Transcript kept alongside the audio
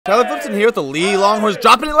Tyler PFLIBSEN here with the Leigh Longhorns,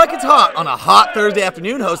 dropping it like it's hot on a hot Thursday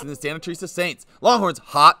afternoon, hosting the Santa Teresa Saints. Longhorns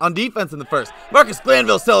hot on defense in the first. Marcus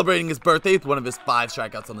GLANVILLE celebrating his birthday with one of his 5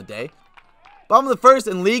 strikeouts on the day. Bottom of the first,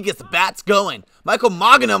 and Leigh gets the bats going.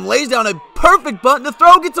 MOGANNAM lays down a perfect bunt, and the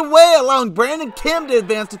throw gets away, allowing Brandon Kim to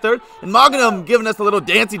advance to third, and MOGANNAM giving us a little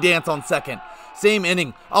dancey dance on second. Same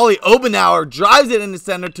inning, OLLIE OBENOUR drives it into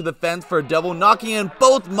center to the fence for a double, knocking in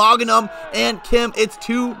both MOGANNAM and Kim. It's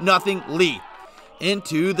 2-0 Leigh.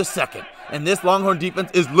 Into the second, and this Longhorn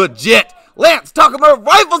defense is legit. Lance TAKAMURA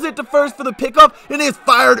rifles it to first for the pickoff and is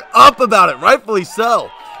fired up about it, rightfully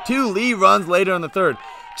so. 2 Leigh runs later in the third.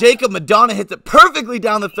 MADONNA hits it perfectly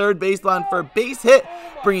down the third baseline for a base hit,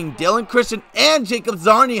 bringing Dylan Christian and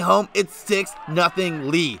CZARNY home. It's 6-0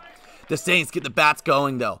 Leigh. The Saints get the bats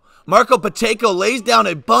going though. Marco Pacheco lays down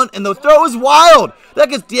a bunt and the throw is wild.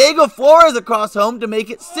 That gets Diego Flores across home to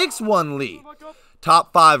make it 6-1 Leigh.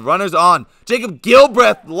 Top 5 runners on. Jacob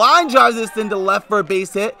Gilbreth line drives this into left for a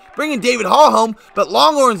base hit, bringing David Hall home, but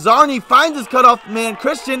Longhorn CZARNY finds his cutoff man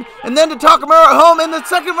Christian, and then to TAKAMURA at home, and the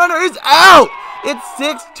second runner is out! It's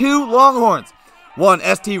 6-2 Longhorns. 1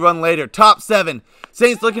 ST run later, top 7.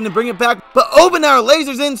 Saints looking to bring it back, but OBENOUR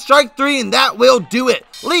lasers in strike 3, and that will do it.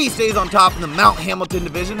 Leigh stays on top in the Mount Hamilton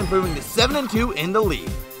division, improving to 7-2 in the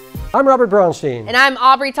league. I'm Robert Braunstein. And I'm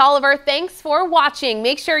Aubrey Tolliver. Thanks for watching.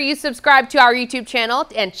 Make sure you subscribe to our YouTube channel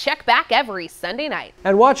and check back every Sunday night.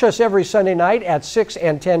 And watch us every Sunday night at 6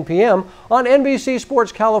 and 10 p.m. on NBC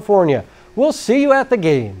Sports California. We'll see you at the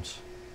games.